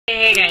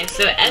Hey guys,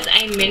 so as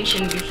I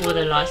mentioned before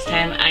the last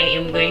time, I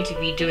am going to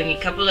be doing a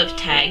couple of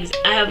tags.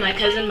 I have my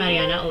cousin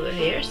Marianna over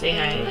here. Say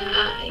hi.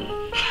 Hi.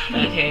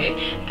 Okay,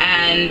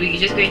 and we're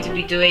just going to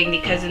be doing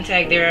the cousin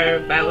tag. There are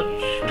about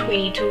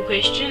 22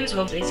 questions.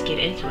 Hope let's get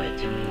into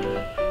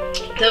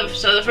it.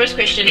 So the first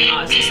question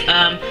asks,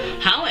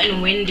 how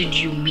and when did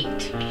you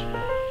meet?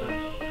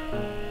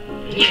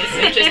 Yes,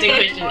 interesting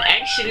question.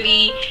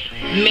 Actually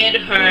met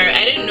her,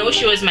 I didn't know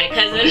she was my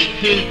cousin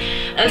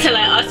until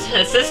I asked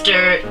her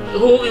sister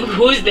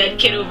who's that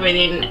kid over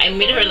there. I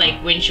met her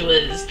like when she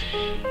was,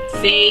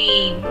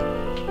 say,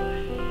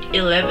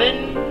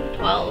 11,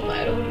 12,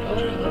 I don't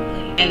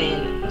know. And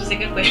then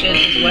second question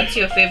is, what's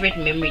your favorite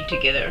memory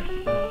together?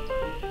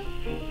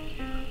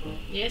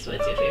 Yes,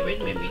 what's your favorite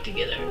memory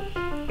together?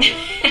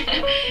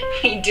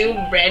 We do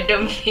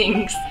random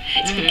things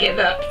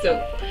together,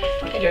 so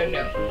I don't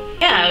know.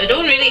 Yeah, I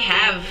don't really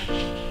have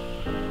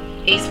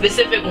a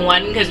specific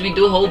one because we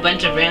do a whole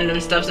bunch of random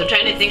stuff, so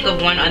trying to think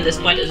of one on the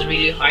spot is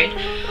really hard.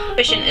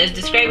 Question is,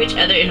 describe each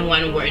other in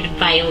one word.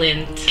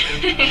 Violent.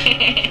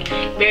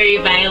 Very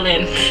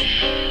violent.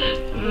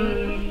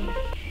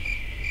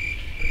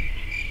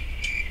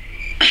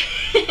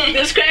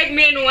 Describe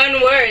me in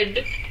one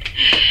word.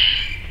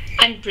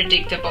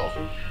 Unpredictable.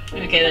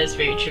 Okay, that's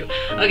very true.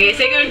 Okay,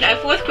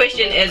 fourth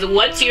question is,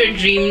 what's your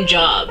dream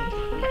job?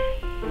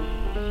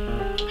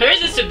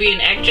 Hers is to be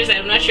an actress.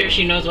 I'm not sure if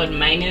she knows what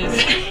mine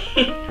is.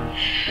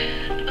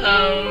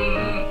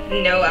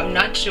 No, I'm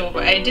not sure,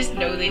 but I just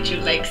know that you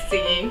like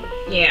singing.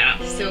 Yeah.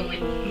 So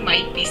it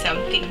might be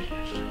something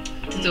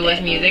to do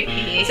with music.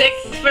 Yes.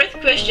 Fifth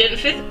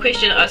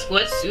question asks,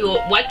 what's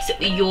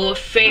your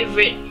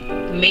favorite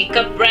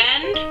makeup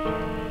brand?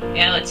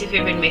 Yeah, what's your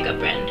favorite makeup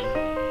brand?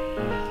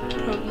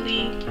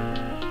 Probably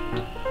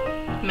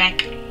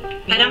MAC.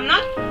 But I'm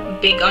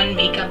not big on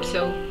makeup,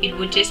 so it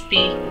would just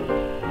be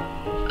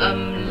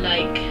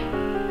like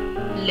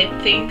lip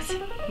things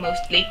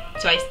mostly.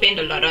 So I spend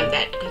a lot on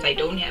that because I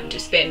don't have to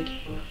spend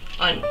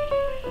on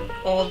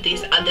all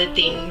these other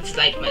things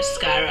like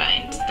mascara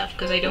and stuff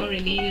because I don't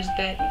really use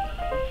that.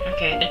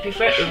 Okay, I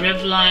prefer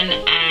Revlon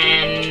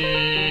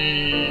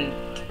and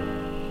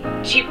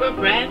cheaper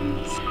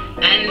brands.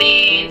 And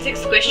the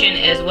sixth question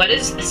is, what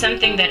is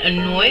something that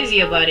annoys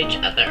you about each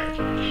other?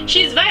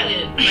 She's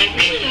violent.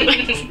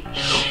 Like,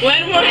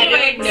 one more I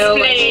don't know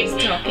what she's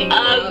talking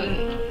about.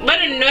 What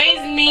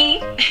annoys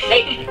me,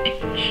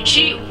 like,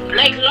 she,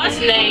 like last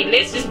night,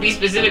 let's just be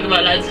specific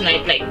about last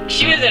night, like,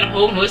 she was at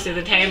home most of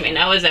the time and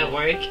I was at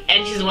work,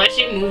 and she's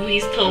watching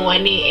movies till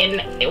 1 a.m.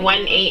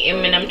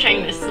 and I'm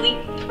trying to sleep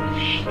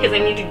because I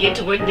need to get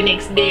to work the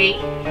next day.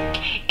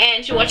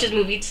 And she watches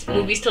movies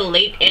till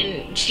late,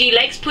 and she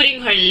likes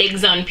putting her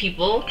legs on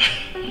people.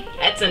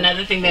 That's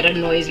another thing that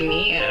annoys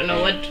me. I don't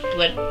know what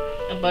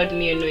about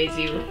me annoys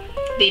you.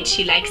 That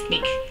she likes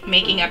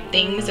making up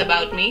things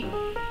about me.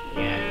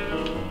 Yeah,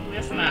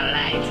 let's not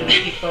lie to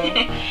the people.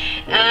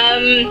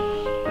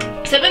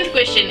 Seventh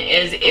question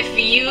is, if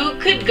you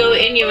could go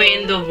anywhere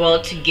in the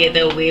world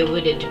together, where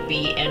would it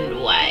be and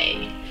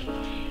why?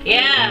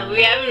 Yeah,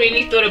 we haven't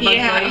really thought about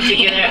going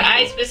together.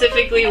 I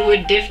specifically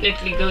would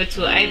definitely go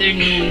to either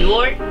New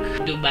York,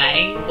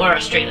 Dubai, or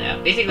Australia.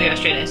 Basically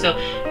Australia. So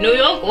New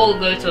York or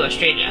go to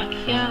Australia.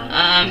 Yeah.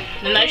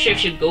 I'm not sure if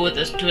she'd go with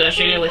us to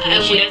Australia with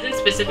me. She doesn't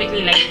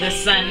specifically like the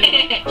sun.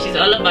 She's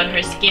all about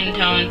her skin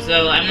tone,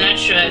 so I'm not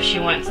sure if she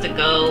wants to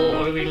go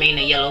or remain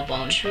a yellow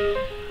bone. True.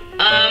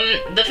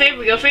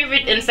 Your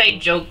favorite inside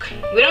joke.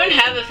 We don't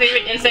have a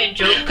favorite inside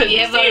joke because we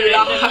have a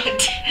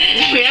lot.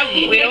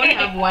 we don't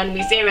have one.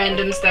 We say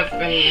random stuff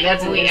and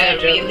that's an inside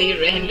joke. Really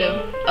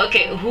random.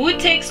 Okay, who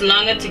takes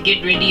longer to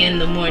get ready in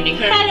the morning?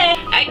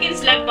 I can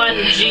slap on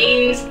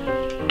jeans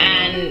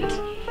and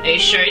a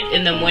shirt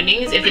in the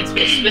mornings. If it's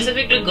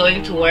specifically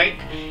going to work,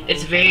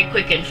 it's very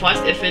quick and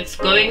fast. If it's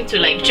going to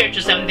like church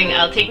or something,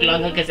 I'll take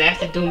longer because I have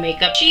to do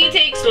makeup. She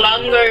takes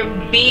longer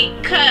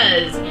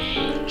because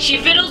she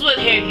fiddles with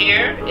her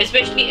hair,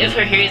 especially if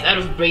her hair is out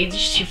of braids.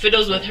 She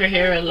fiddles with her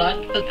hair a lot.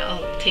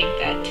 I'll take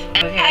that.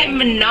 Okay.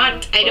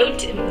 I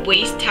don't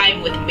waste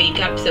time with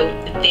makeup, so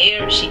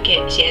there she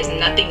has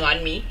nothing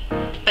on me.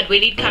 But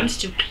when it comes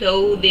to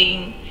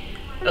clothing,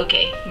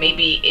 okay,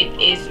 maybe it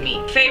is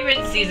me.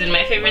 Favorite season?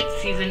 My favorite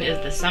season is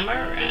the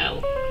summer.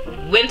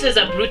 Winters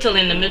are brutal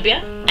in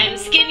Namibia. I'm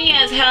skinny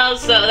as hell,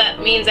 so that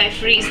means I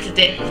freeze to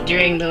death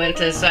during the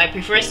winter. So I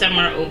prefer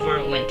summer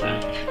over winter.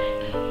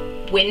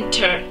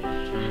 Winter.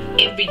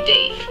 Every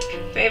day.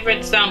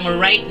 Favorite song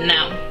right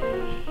now?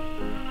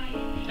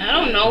 I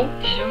don't know.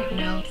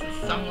 It's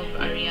a song of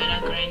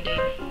Marianna Grande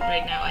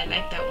right now. I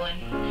like that one.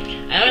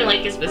 I don't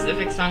like a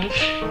specific song.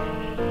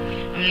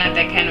 I'm not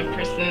that kind of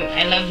person.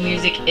 I love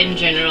music in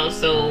general,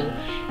 so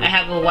I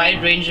have a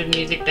wide range of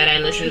music that I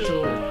listen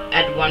to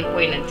at one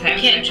point in time.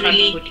 Can't so I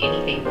really can't put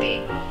anything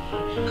there.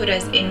 Put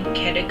us in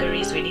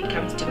categories when it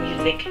comes to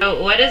music.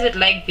 So what is it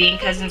like being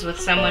cousins with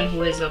someone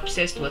who is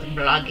obsessed with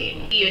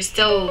blogging? You're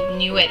still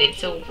new at it,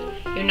 so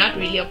you're not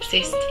really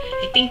obsessed.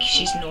 I think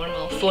she's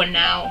normal for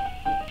now.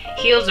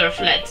 Heels or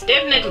flats?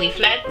 Definitely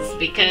flats,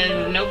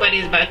 because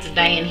nobody's about to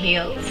die in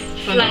heels.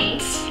 For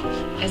flats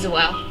as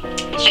well.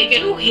 I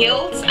do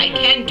heels, I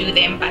can do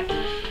them, but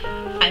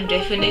I'm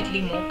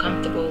definitely more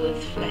comfortable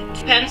with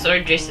flats. Pants or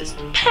dresses?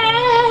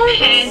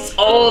 Pants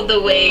all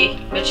the way.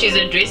 But she's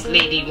a dress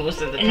lady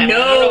most of the time.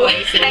 No,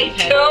 I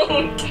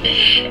don't.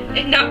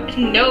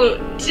 No,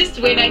 just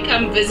when I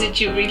come visit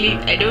you, really,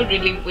 I don't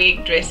really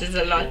wear dresses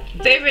a lot.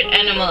 Favorite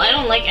animal? I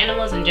don't like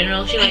animals in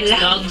general. She likes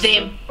dogs.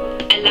 Them.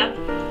 I love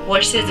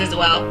horses as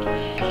well.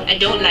 I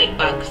don't like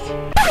bugs.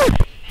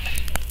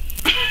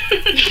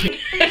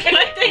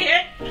 What the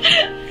heck?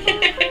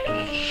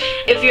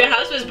 If your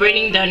house was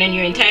burning down and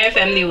your entire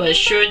family was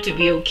sure to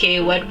be okay,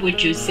 what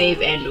would you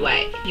save and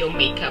why? Your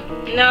makeup.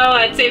 No,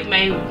 I'd save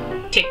my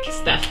tech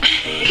stuff.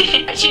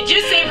 She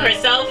just saved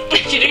herself.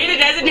 She really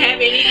doesn't have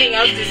anything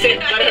else to save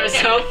but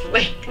herself.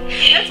 Like,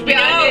 let's be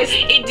honest.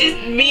 It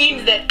just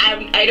means that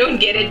I don't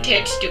get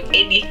attached to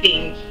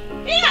anything.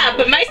 Yeah,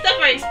 but my stuff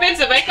are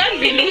expensive. I can't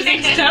be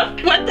losing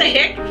stuff. What the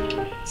heck?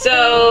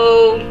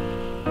 So,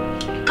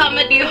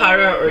 comedy,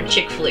 horror, or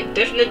chick flick?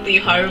 Definitely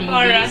horror movies.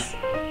 Horror.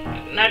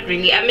 Not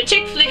really. I'm a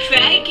chick flick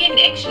fan. I can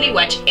actually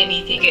watch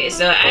anything. Okay,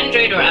 so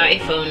Android or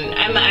iPhone?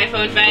 I'm an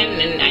iPhone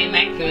fan and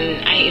iMac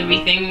and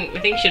everything. I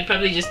think should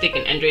probably just take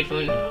an Android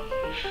phone.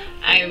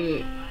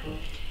 I'm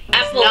Apple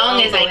as long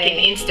all as the I way. can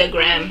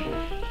Instagram.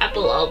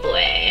 Apple all the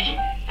way.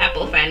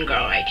 Apple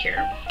fangirl right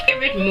here.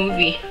 Favorite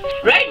movie?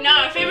 Right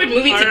now, our favorite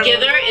movie Horror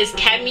together is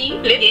Tammy.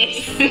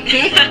 Yes.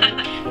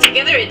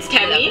 Together it's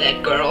Tammy. Love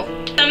that girl.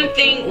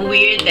 Something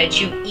weird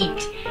that you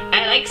eat.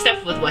 I like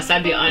stuff with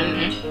wasabi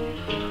on.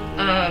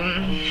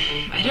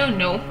 I don't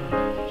know.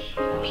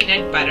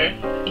 Peanut butter,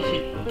 if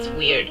it's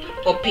weird,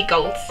 or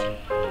pickles.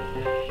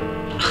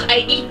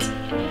 I eat.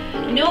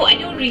 No, I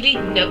don't really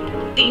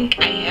think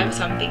I have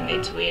something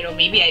that's weird, or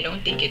maybe I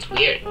don't think it's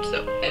weird.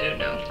 So I don't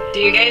know. Do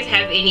you guys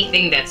have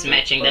anything that's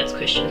matching? That's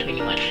question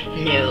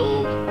 21.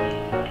 No.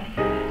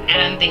 I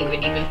don't think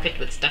we'd even fit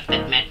with stuff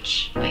that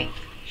match. Like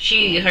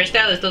her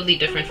style is totally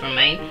different from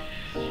mine.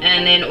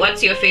 And then,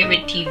 what's your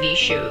favorite TV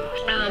show?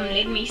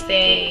 Let me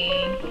say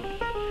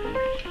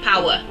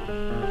Power.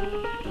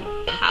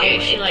 Okay,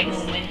 she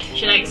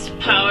likes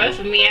Power.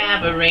 For me, I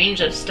have a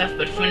range of stuff,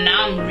 but for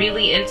now I'm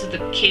really into the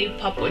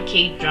K-pop or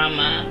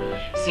K-drama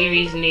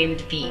series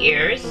named The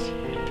Heirs.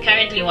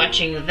 Currently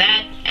watching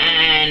that,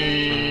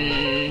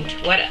 and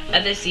what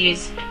other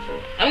series?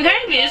 I'm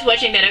currently just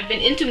watching that. I've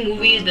been into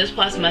movies this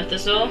past month or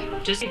so.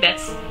 Just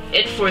that's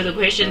it for the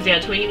questions. There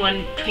are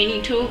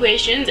 22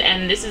 questions,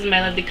 and this is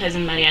my lovely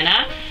cousin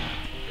Marianna.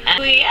 And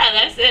so yeah,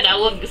 that's it. I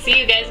will see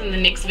you guys in the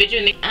next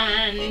video,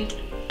 and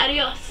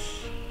adios.